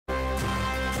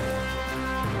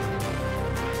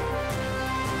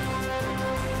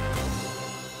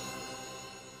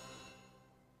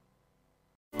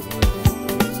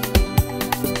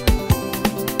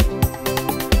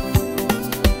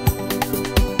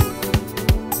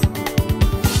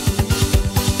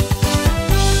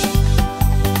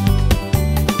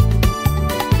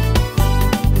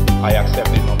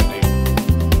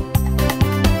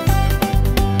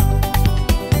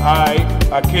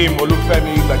Akeem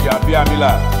Olufemi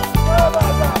Gbajabiamila.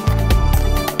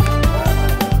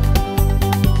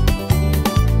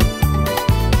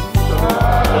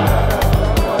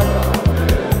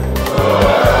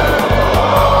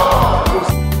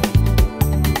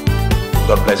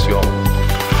 God bless you all.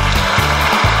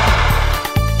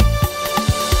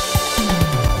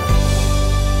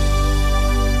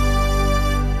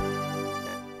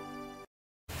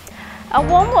 A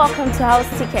warm welcome to House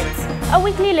Tickets, a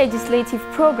weekly legislative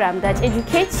program that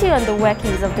educates you on the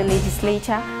workings of the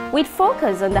legislature with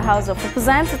focus on the House of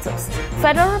Representatives,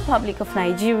 Federal Republic of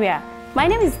Nigeria. My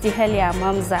name is Dihelia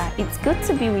Mamza. It's good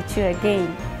to be with you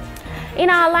again. In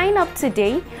our lineup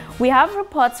today, we have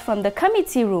reports from the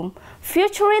committee room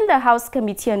featuring the House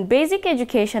Committee on Basic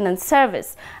Education and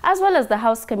Service, as well as the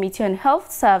House Committee on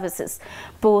Health Services,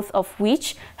 both of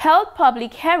which held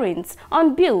public hearings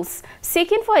on bills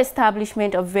seeking for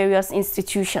establishment of various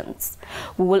institutions.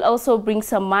 We will also bring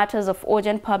some matters of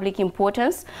urgent public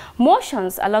importance,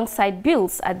 motions alongside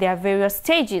bills at their various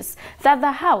stages that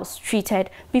the House treated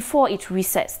before it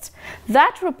recessed.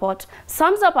 That report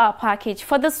sums up our package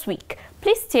for this week.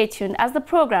 Please stay tuned as the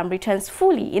program returns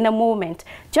fully in a moment.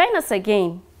 Join us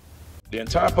again. The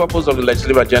entire purpose of the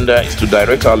legislative agenda is to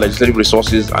direct our legislative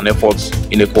resources and efforts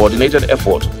in a coordinated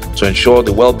effort to ensure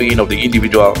the well-being of the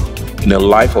individual in a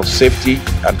life of safety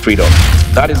and freedom.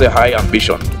 That is a high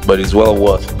ambition, but it's well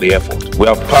worth the effort. We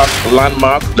have passed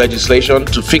landmark legislation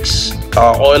to fix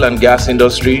our oil and gas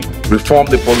industry, reform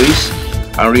the police,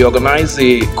 and reorganize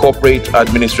the corporate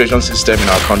administration system in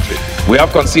our country. We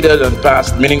have considered and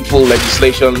passed meaningful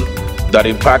legislation that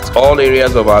impacts all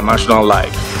areas of our national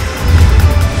life.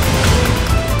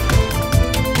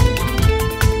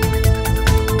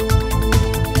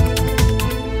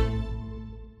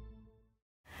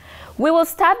 We will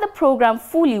start the program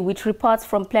fully with reports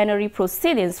from plenary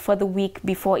proceedings for the week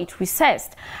before it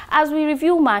recessed, as we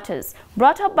review matters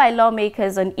brought up by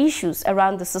lawmakers on issues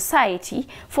around the society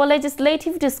for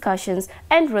legislative discussions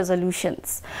and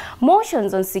resolutions.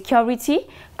 Motions on security,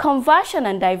 conversion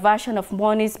and diversion of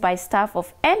monies by staff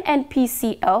of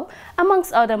NNPCL,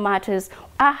 amongst other matters,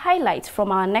 are highlights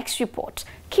from our next report.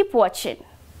 Keep watching.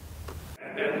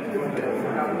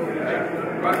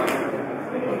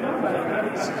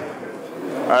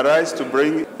 I rise to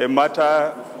bring a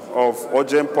matter of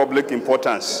urgent public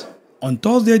importance. On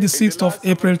Thursday, the 6th of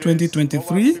April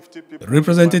 2023,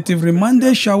 Representative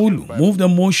Remande Shaulu moved a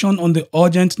motion on the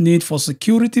urgent need for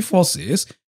security forces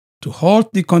to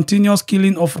halt the continuous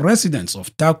killing of residents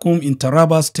of Takum in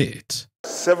Taraba State.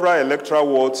 Several electoral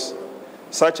wards,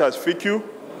 such as Fiku,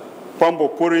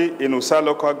 Pambopuri in Usa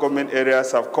local government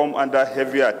areas, have come under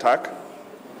heavy attack,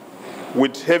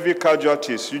 with heavy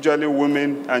casualties, usually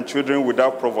women and children,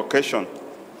 without provocation.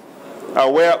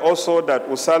 Aware also that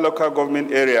Usa local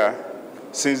government area,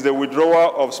 since the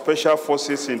withdrawal of special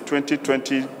forces in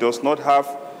 2020, does not have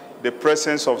the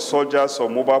presence of soldiers or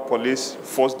mobile police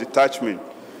force detachment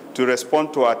to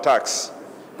respond to attacks,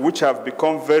 which have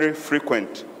become very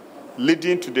frequent,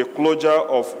 leading to the closure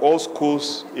of all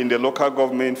schools in the local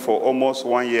government for almost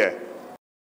 1 year.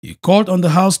 He called on the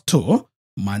House to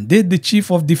mandate the Chief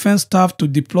of Defense Staff to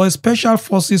deploy special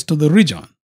forces to the region,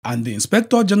 and the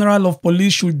Inspector General of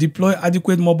Police should deploy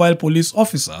adequate mobile police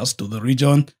officers to the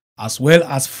region, as well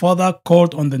as further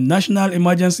called on the National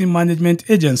Emergency Management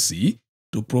Agency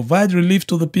to provide relief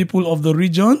to the people of the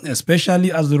region, especially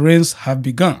as the rains have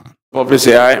begun. Please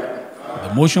say aye.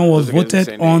 The motion was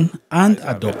voted on and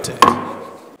adopted.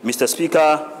 Mr.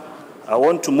 Speaker, I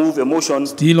want to move a motion.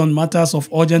 Still on matters of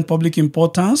urgent public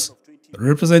importance,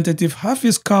 Representative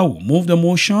Hafiz Kawu moved a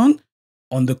motion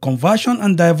on the conversion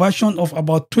and diversion of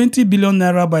about 20 billion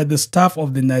naira by the staff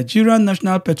of the Nigerian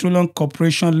National Petroleum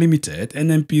Corporation Limited,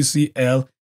 NNPCL,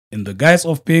 in the guise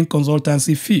of paying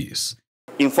consultancy fees.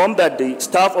 Informed that the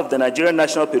staff of the Nigerian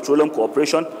National Petroleum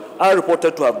Corporation are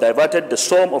reported to have diverted the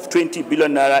sum of 20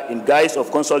 billion naira in guise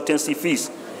of consultancy fees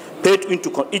paid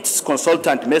into its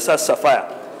consultant, Messrs. Sapphire.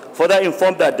 Further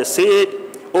informed that the said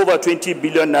over 20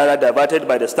 billion naira diverted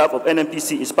by the staff of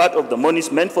NNPC is part of the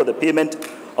monies meant for the payment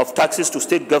of taxes to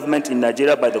state government in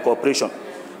Nigeria by the corporation.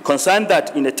 Concerned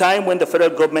that in a time when the federal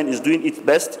government is doing its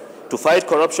best to fight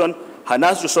corruption,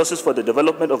 harness resources for the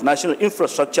development of national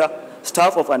infrastructure,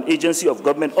 staff of an agency of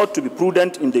government ought to be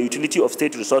prudent in the utility of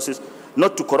state resources,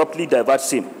 not to corruptly divert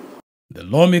same. The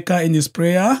lawmaker in his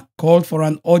prayer called for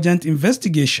an urgent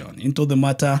investigation into the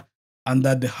matter and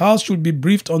that the House should be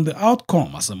briefed on the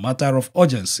outcome as a matter of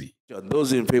urgency.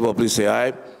 Those in favor, please say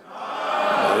aye.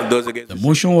 Those against. The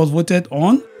motion was voted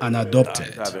on and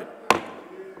adopted.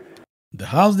 The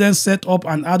House then set up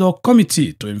an ad hoc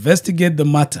committee to investigate the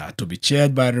matter, to be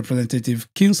chaired by Representative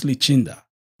Kingsley Chinda.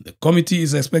 The committee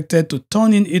is expected to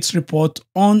turn in its report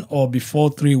on or before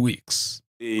 3 weeks.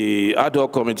 The ad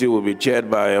hoc committee will be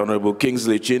chaired by Honorable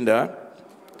Kingsley Chinda.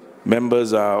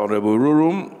 Members are Honorable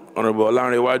Rurum, Honorable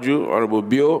Olanrewaju, Honorable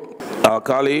Bio,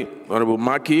 Alkali, Honorable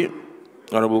Maki,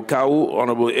 Honorable Kau,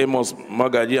 Honorable Amos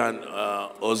Magaji, and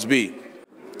Osby.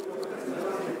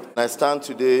 I stand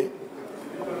today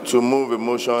to move a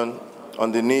motion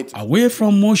on the need. Away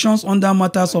from motions under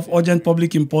matters of urgent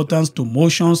public importance to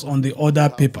motions on the order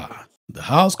paper, the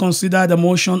House considered a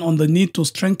motion on the need to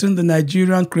strengthen the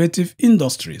Nigerian creative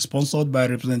industry, sponsored by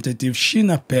Representative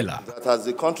Shina Pella. That as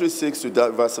the country seeks to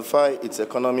diversify its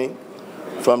economy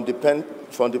from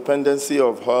dependency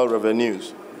of oil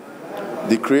revenues,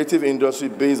 the creative industry,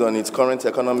 based on its current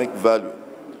economic value,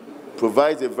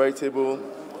 provides a veritable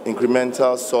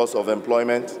incremental source of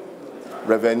employment,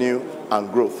 revenue,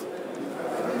 and growth.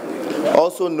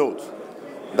 Also note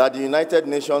that the United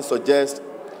Nations suggests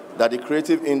that the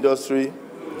creative industry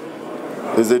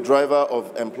is a driver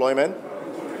of employment,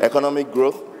 economic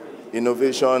growth,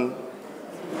 innovation,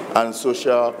 and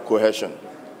social cohesion.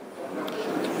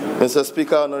 Mr.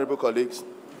 Speaker, honorable colleagues,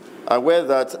 I'm aware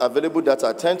that available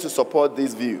data tend to support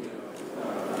this view.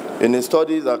 In a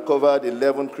study that covered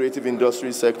 11 creative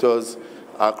industry sectors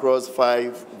across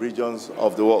 5 regions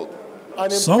of the world.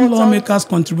 Some lawmakers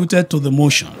contributed to the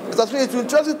motion. It's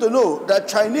interesting to know that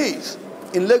Chinese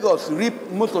in Lagos reap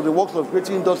most of the works of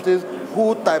creative industries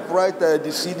who typewrite the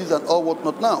CDs and all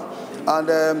whatnot now. And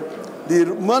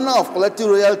the manner of collecting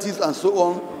royalties and so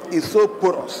on is so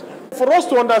porous. For us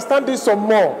to understand this some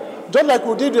more, just like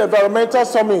we did the environmental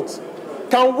summit,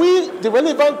 can we, the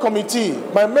relevant committee,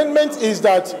 my amendment is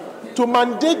that to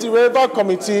mandate the relevant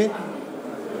committee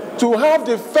to have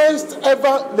the first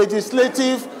ever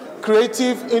legislative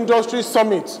creative industry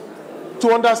summit,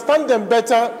 to understand them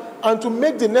better and to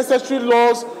make the necessary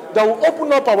laws that will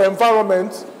open up our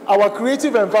environment, our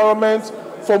creative environment,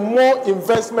 for more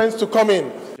investments to come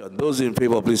in. Those in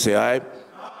favor, please say aye.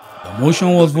 The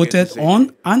motion was voted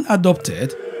on and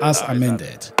adopted as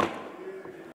amended.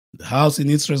 The House,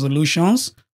 in its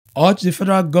resolutions, urged the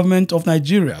federal government of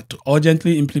Nigeria to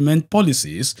urgently implement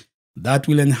policies that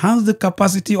will enhance the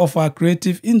capacity of our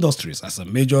creative industries as a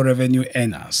major revenue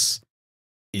earners.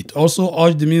 It also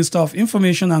urged the Minister of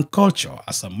Information and Culture,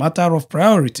 as a matter of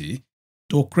priority,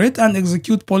 to create and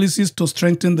execute policies to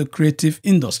strengthen the creative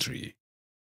industry.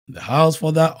 The House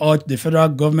further urged the federal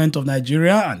government of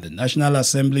Nigeria and the National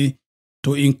Assembly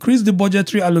to increase the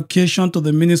budgetary allocation to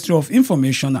the Ministry of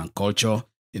Information and Culture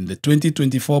in the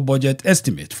 2024 budget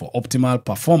estimate for optimal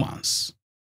performance.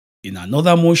 In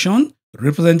another motion,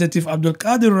 Representative Abdul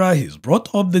Qadir Rahis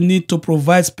brought up the need to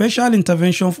provide special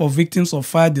intervention for victims of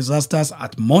fire disasters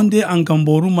at Monday and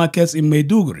Gamboru markets in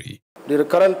Maiduguri. The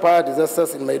recurrent fire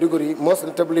disasters in Maiduguri, most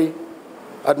notably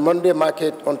at Monday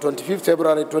market on 25th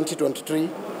February 2023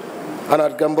 and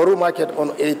at Gamboru market on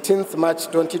 18th March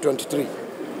 2023,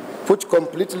 which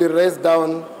completely razed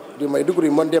down the Maiduguri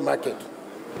Monday market,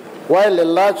 while a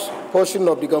large portion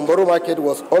of the Gamboru market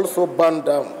was also burned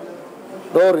down,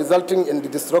 though resulting in the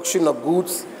destruction of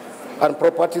goods and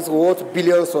properties worth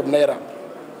billions of naira.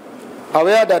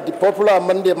 Aware that the popular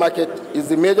Monday market is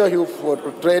the major hub for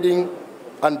trading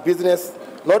and business,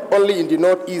 not only in the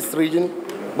northeast region,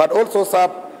 but also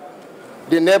serve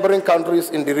the neighboring countries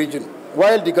in the region,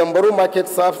 while the Gamboru market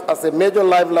serves as a major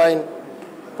lifeline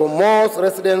for most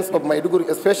residents of Maiduguri,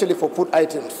 especially for food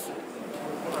items.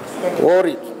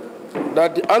 Worried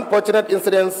that the unfortunate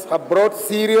incidents have brought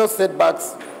serious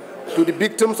setbacks to the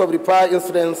victims of the fire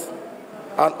incidents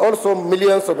and also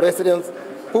millions of residents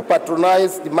who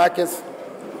patronize the markets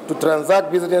to transact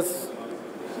business,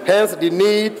 hence the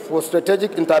need for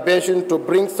strategic intervention to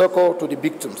bring succor to the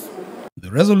victims.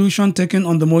 The resolution taken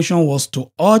on the motion was to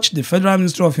urge the Federal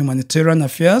Ministry of Humanitarian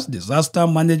Affairs, Disaster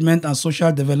Management and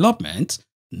Social Development,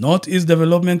 Northeast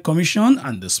Development Commission,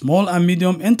 and the Small and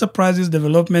Medium Enterprises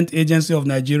Development Agency of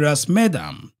Nigeria,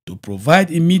 SMEDAM, to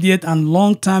provide immediate and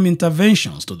long-term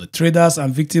interventions to the traders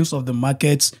and victims of the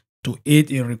markets to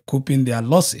aid in recouping their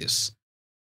losses.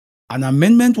 An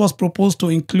amendment was proposed to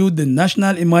include the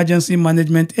National Emergency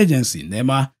Management Agency,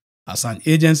 NEMA, as an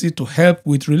agency to help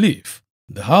with relief.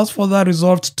 The House further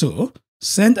resolved to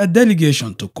send a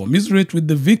delegation to commiserate with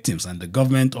the victims and the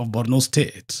government of Borno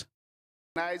State.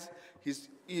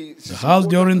 The House,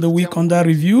 during the week under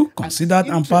review, considered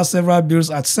and passed several bills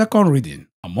at second reading,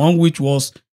 among which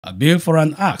was a bill for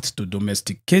an act to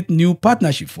domesticate new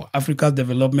Partnership for Africa's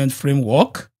Development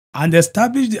Framework and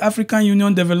establish the African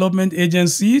Union Development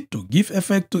Agency to give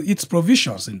effect to its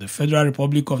provisions in the Federal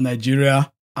Republic of Nigeria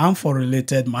and for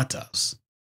related matters.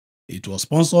 It was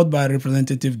sponsored by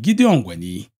Representative Gideon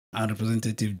Gweni and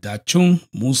Representative Dachung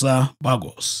Musa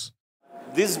Bagos.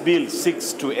 This bill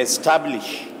seeks to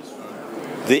establish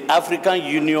the African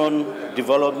Union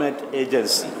Development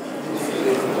Agency.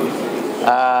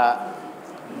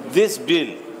 This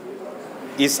bill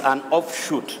is an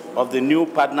offshoot of the new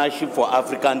Partnership for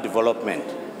African Development.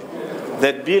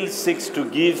 The bill seeks to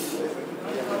give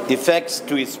effect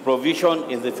to its provision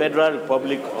in the Federal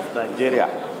Republic of Nigeria.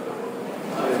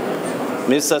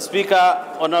 Mr.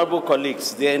 Speaker, honorable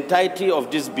colleagues, the entirety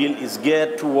of this bill is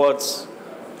geared towards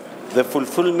the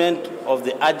fulfillment of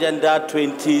the Agenda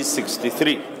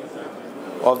 2063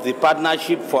 of the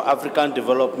Partnership for African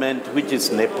Development, which is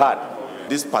NEPAD.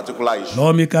 This particular issue.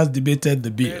 Lawmakers debated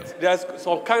the bill. There's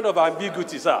some kind of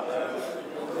ambiguity, sir,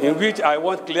 in which I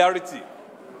want clarity,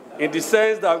 in the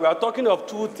sense that we are talking of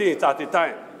two things at a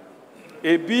time.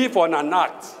 A bill for an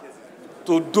act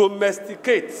to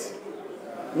domesticate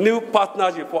new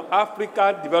partnership for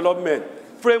African development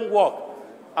framework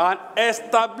and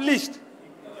established.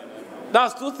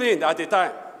 That's two things at a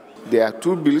time. There are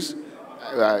two bills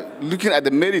looking at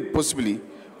the merit possibly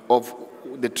of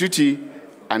the treaty,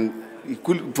 and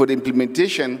for the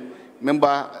implementation,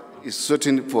 member is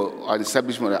certain for our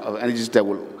establishment of entities that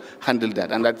will handle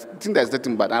that. And I think that's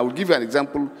nothing bad. I will give you an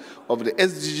example of the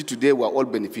SDG today we're all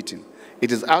benefiting.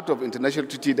 It is out of international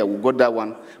treaty that we got that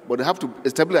one, but we have to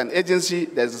establish an agency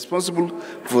that is responsible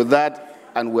for that,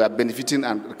 and we are benefiting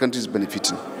and the country is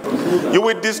benefiting. You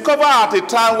will discover at a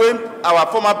time when our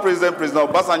former President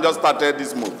Obasanjo started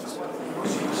this move.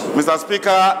 Mr.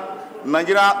 Speaker,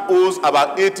 Nigeria owes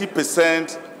about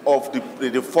 80% of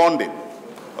the funding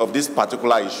of this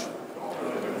particular issue.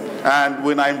 And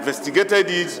when I investigated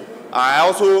it, I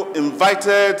also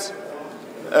invited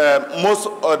most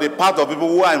of the part of people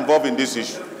who are involved in this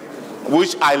issue,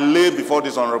 which I laid before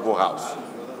this Honorable House.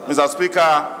 Mr. Speaker,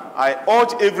 I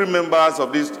urge every member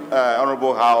of this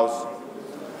Honorable House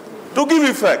to give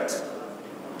effect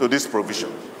to this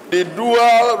provision. The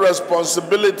dual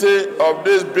responsibility of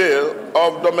this bill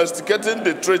of domesticating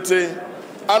the treaty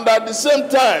and at the same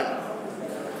time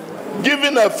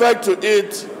giving effect to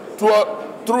it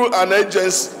through an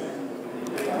agency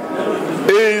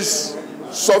is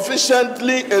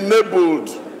sufficiently enabled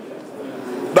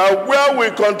that where we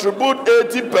contribute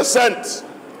 80%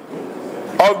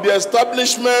 of the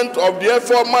establishment of the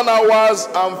effort, man-hours,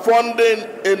 and funding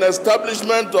in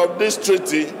establishment of this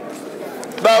treaty,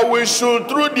 that we should,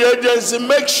 through the agency,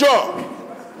 make sure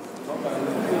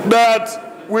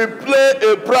that we play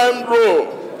a prime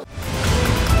role.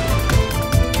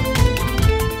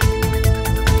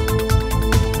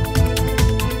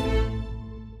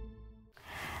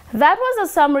 That was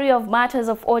a summary of matters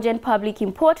of urgent public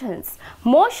importance,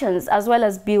 motions as well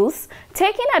as bills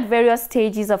taken at various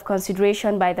stages of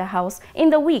consideration by the House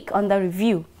in the week under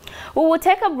review. We will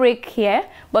take a break here,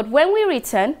 but when we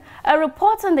return, a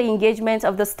report on the engagement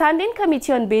of the Standing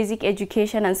Committee on Basic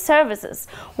Education and Services,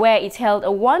 where it held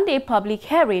a one-day public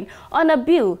hearing on a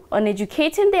bill on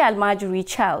educating the Almajiri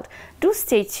child. Do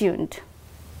stay tuned.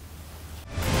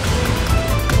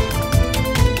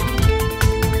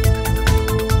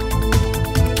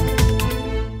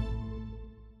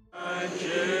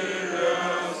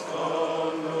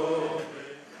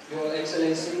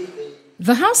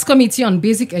 The House Committee on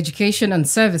Basic Education and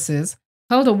Services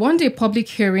held a one-day public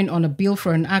hearing on a bill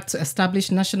for an act to establish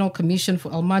National Commission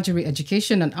for Almajiri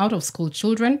Education and Out-of-School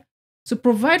Children to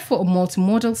provide for a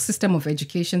multimodal system of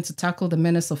education to tackle the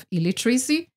menace of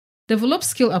illiteracy, develop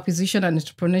skill acquisition and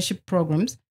entrepreneurship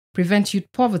programs, prevent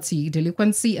youth poverty,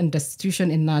 delinquency and destitution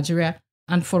in Nigeria,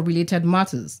 and for related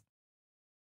matters.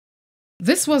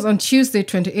 This was on Tuesday,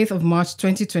 28th of March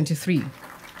 2023.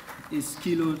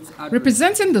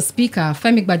 Representing the Speaker,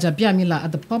 Femi Gbajabiamila,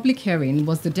 at the public hearing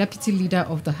was the Deputy Leader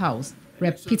of the House,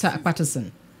 Rep. Peter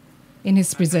Akpatason. In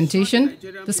his presentation,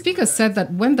 the Speaker said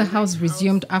that when the House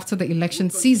resumed after the election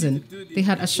season, they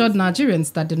had assured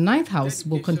Nigerians that the Ninth House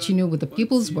will continue with the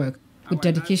people's work with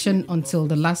dedication until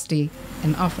the last day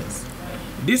in office.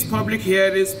 This public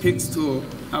hearing speaks to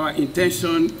our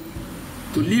intention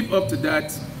to live up to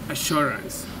that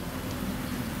assurance.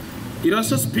 It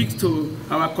also speaks to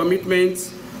our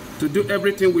commitment to do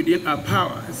everything within our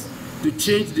powers to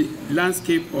change the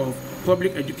landscape of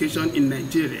public education in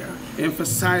Nigeria,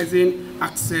 emphasizing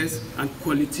access and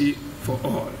quality for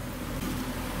all.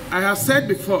 I have said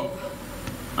before,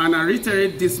 and I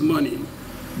reiterate this morning,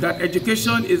 that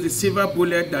education is the silver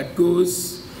bullet that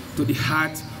goes to the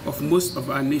heart of most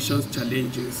of our nation's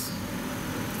challenges.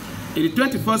 In the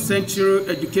 21st century,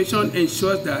 education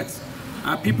ensures that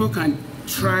our people can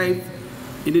thrive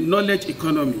in the knowledge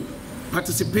economy,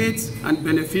 participate and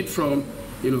benefit from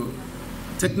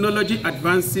technology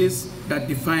advances that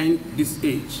define this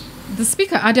age. The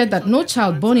speaker added that no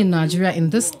child born in Nigeria in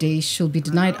this day should be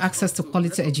denied access to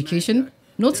quality education,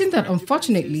 noting that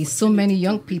unfortunately so many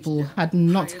young people had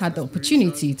not had the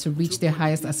opportunity to reach their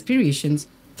highest aspirations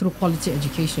through quality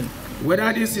education.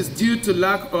 Whether this is due to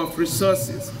lack of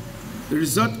resources, the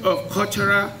result of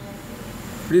cultural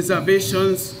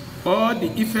reservations, or the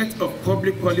effect of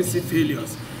public policy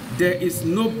failures, there is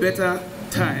no better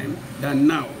time than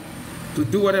now to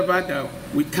do whatever that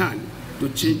we can to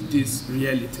change this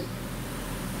reality.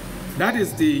 That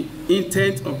is the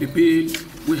intent of the bill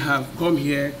we have come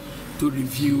here to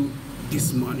review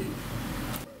this morning.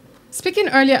 Speaking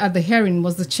earlier at the hearing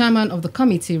was the chairman of the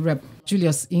committee, Rep.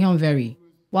 Julius Ihonveri.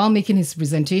 While making his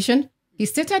presentation, he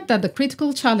stated that the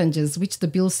critical challenges which the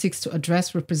bill seeks to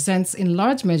address represents in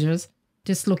large measures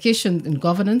dislocation in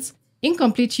governance,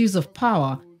 incomplete use of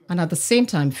power, and at the same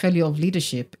time failure of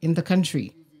leadership in the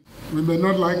country. We may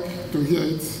not like to hear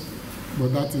it,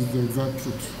 but that is the exact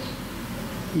truth.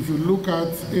 If you look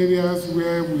at areas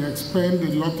where we expend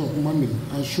a lot of money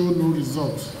and show no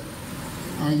results,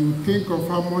 and you think of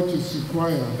how much is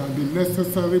required and the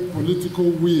necessary political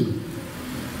will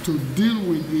to deal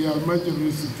with the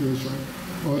Almajiri situation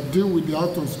or deal with the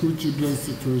out-of-school children's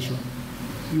situation,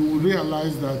 you will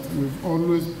realize that we've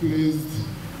always placed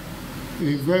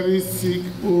a very sick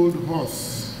old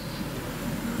horse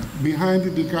behind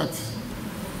the cart,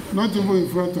 not even in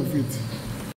front of it.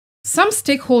 Some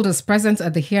stakeholders present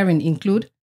at the hearing include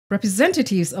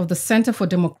representatives of the Center for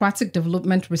Democratic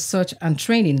Development Research and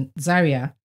Training,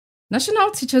 Zaria, National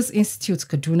Teachers Institute,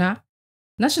 Kaduna,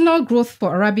 National Growth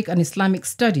for Arabic and Islamic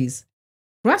Studies,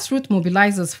 Grassroots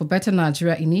Mobilizers for Better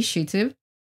Nigeria Initiative,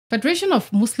 Federation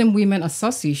of Muslim Women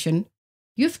Association,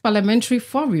 Youth Parliamentary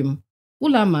Forum,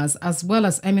 ulamas, as well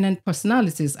as eminent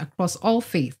personalities across all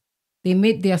faiths. They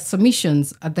made their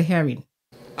submissions at the hearing.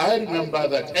 I remember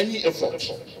that any effort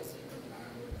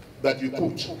that you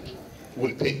put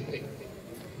will pay.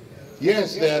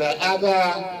 Yes, there are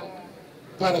other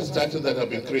parastatals that have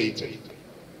been created,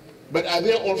 but are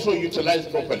they also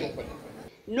utilized properly?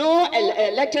 No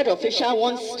elected official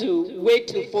wants to wait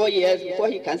till 4 years before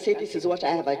he can say this is what I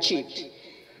have achieved.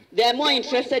 They're more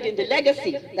interested in the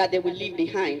legacy that they will leave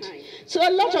behind. So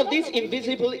a lot of these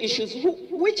invisible issues,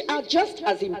 which are just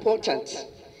as important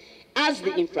as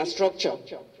the infrastructure,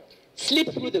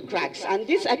 slip through the cracks, and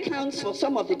this accounts for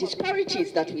some of the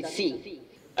disparities that we see.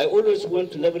 I always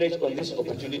want to leverage on this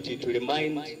opportunity to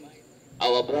remind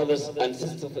our brothers and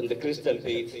sisters in the Christian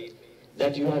faith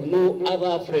that you have no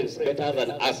other friends better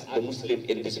than us, the Muslims,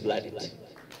 in this planet.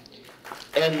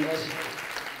 And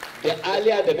the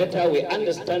earlier the better we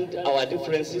understand our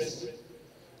differences,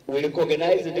 we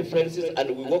recognize the differences,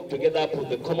 and we work together for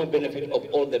the common benefit of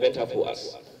all, the better for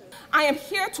us. I am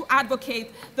here to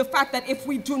advocate the fact that if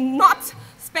we do not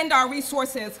spend our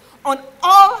resources on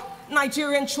all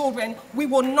Nigerian children, we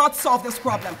will not solve this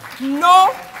problem.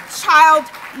 No child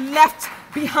left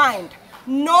behind.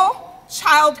 No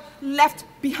child left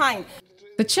behind.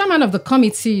 The chairman of the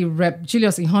committee, Rep.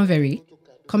 Julius Ihonveri,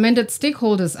 commended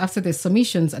stakeholders after their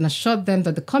submissions and assured them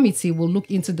that the committee will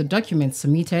look into the documents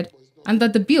submitted and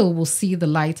that the bill will see the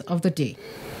light of the day.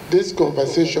 This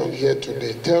conversation here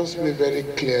today tells me very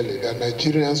clearly that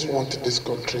Nigerians want this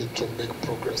country to make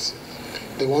progress.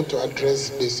 They want to address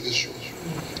this issue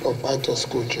of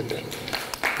out-of-school children.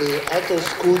 The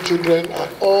out-of-school children are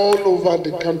all over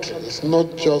the country. It's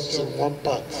not just in one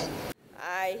part.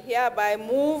 I hereby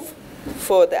move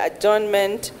for the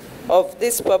adjournment of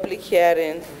this public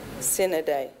hearing, sine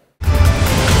die.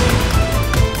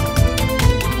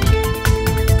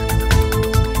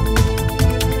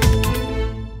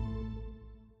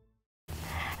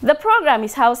 The program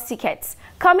is House Tickets,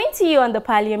 coming to you on the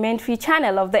parliamentary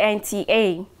channel of the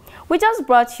NTA. We just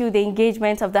brought you the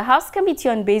engagement of the House Committee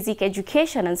on Basic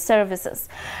Education and Services.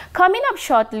 Coming up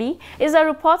shortly is a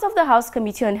report of the House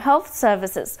Committee on Health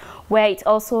Services, where it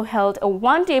also held a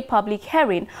one-day public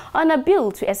hearing on a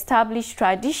bill to establish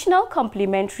Traditional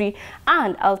Complementary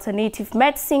and Alternative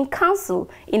Medicine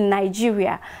Council in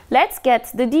Nigeria. Let's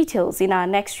get the details in our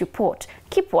next report.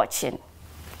 Keep watching.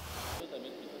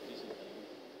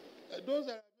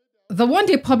 The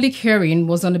one-day public hearing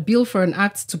was on a bill for an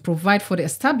act to provide for the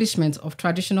establishment of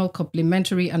Traditional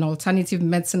Complementary and Alternative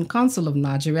Medicine Council of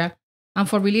Nigeria and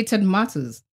for related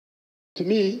matters. To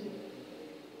me,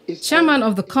 Chairman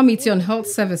of the Committee on Health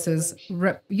Services,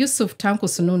 Rep. Yusuf Tanko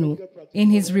Sununu, in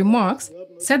his remarks,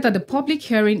 said that the public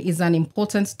hearing is an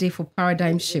important day for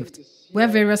paradigm shift, where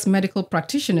various medical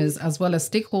practitioners as well as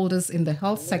stakeholders in the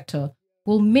health sector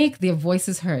will make their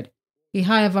voices heard. He,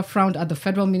 however, frowned at the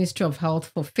Federal Ministry of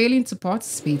Health for failing to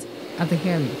participate at the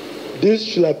hearing. This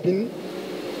should have been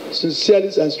sincerely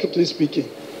and strictly speaking,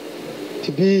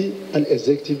 to be an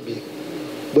executive bill.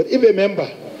 But if a member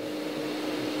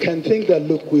can think that,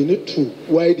 look, we need to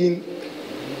widen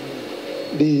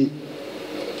the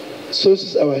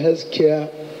sources of our health care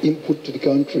input to the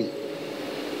country,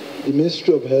 the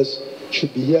Ministry of Health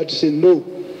should be here to say, no,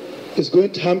 it's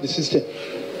going to harm the system.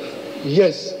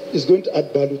 Yes, it's going to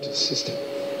add value to the system.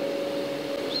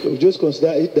 So just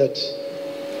consider it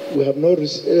that we have no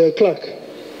clerk.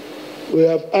 We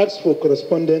have asked for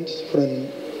correspondence from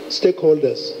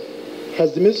stakeholders.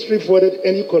 Has the ministry forwarded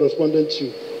any correspondence to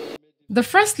you? The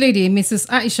First Lady, Mrs.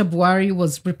 Aisha Buhari,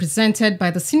 was represented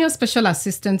by the Senior Special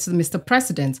Assistant to Mr.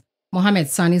 President, Mohammed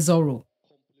Sani Zoro.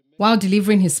 While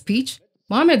delivering his speech,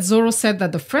 Mohammed Zoro said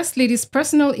that the First Lady's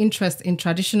personal interest in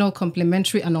traditional,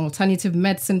 complementary and alternative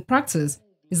medicine practice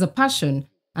is a passion,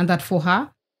 and that for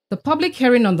her, the public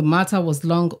hearing on the matter was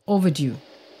long overdue.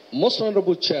 Most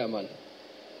Honorable Chairman,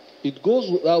 it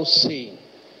goes without saying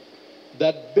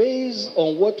that based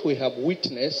on what we have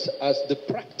witnessed as the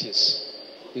practice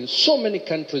in so many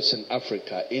countries in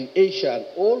Africa, in Asia, and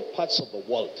all parts of the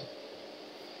world,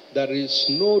 there is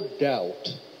no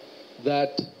doubt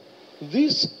that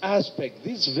this aspect,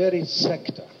 this very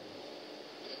sector,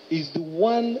 is the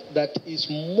one that is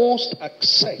most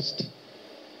accessed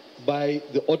by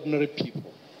the ordinary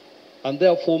people. And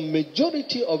therefore,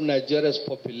 majority of Nigeria's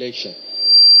population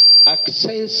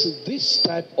access this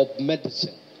type of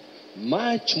medicine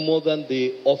much more than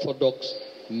the orthodox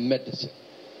medicine.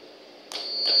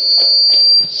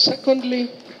 Secondly,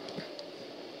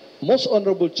 most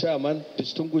Honorable Chairman,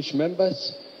 distinguished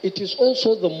members, it is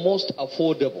also the most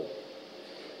affordable.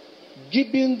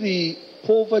 Given the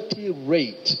poverty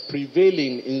rate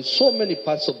prevailing in so many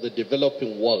parts of the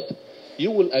developing world,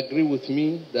 you will agree with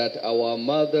me that our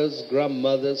mothers,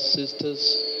 grandmothers,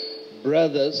 sisters,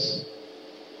 brothers,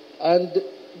 and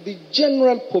the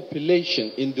general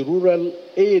population in the rural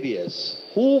areas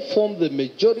who form the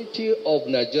majority of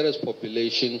Nigeria's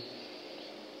population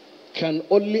can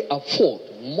only afford,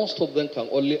 most of them can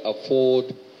only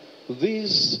afford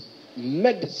this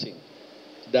medicine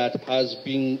that has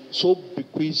been so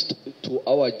bequeathed to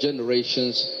our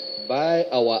generations by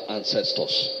our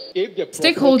ancestors.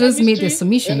 Stakeholders made their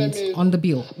submissions on the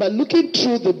bill. But looking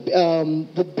through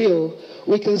the bill,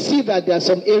 we can see that there are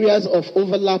some areas of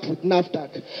overlap with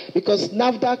NAFDAC, because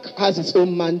NAFDAC has its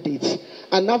own mandates,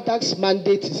 and NAFDAC's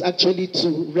mandate is actually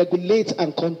to regulate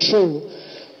and control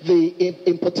the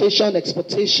importation,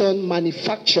 exportation,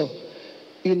 manufacture,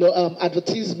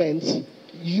 advertisements,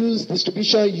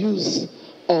 distribution, use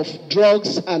of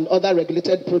drugs and other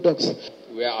regulated products.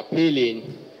 We are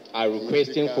appealing and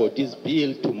requesting for this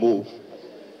bill to move,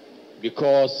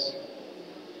 because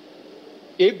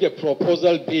if the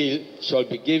proposal bill shall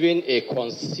be given a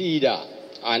consider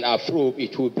and approved,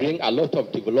 it will bring a lot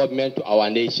of development to our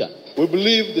nation. We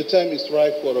believe the time is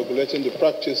right for regulating the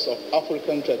practice of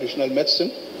African traditional medicine,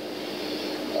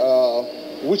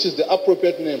 which is the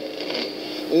appropriate name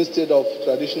instead of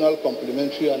traditional,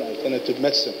 complementary, and alternative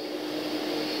medicine.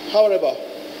 However,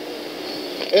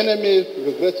 NMA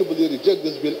regrettably reject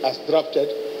this bill as drafted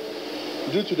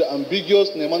due to the ambiguous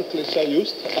nomenclature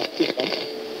used as taken,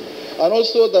 and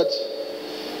also that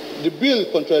the bill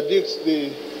contradicts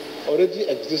the already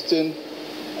existing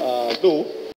law.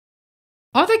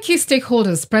 Other key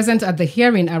stakeholders present at the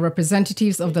hearing are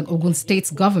representatives of the Ogun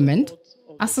State Government,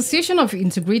 Association of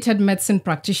Integrated Medicine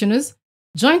Practitioners,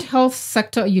 Joint Health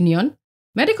Sector Union,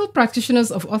 Medical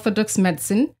Practitioners of Orthodox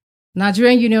Medicine,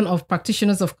 Nigerian Union of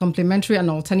Practitioners of Complementary and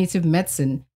Alternative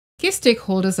Medicine, key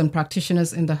stakeholders and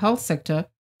practitioners in the health sector,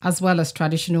 as well as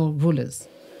traditional rulers.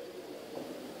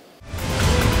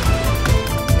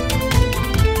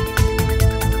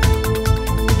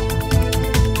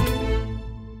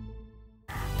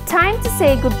 Time to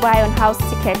say goodbye on House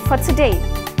Ticket for today.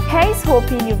 Here is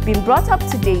hoping you've been brought up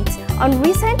to date on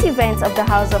recent events of the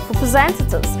House of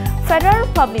Representatives, Federal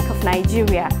Republic of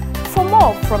Nigeria. For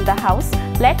more from the House,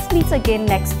 let's meet again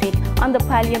next week on the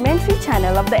Parliamentary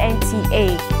channel of the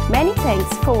NTA. Many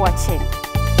thanks for watching.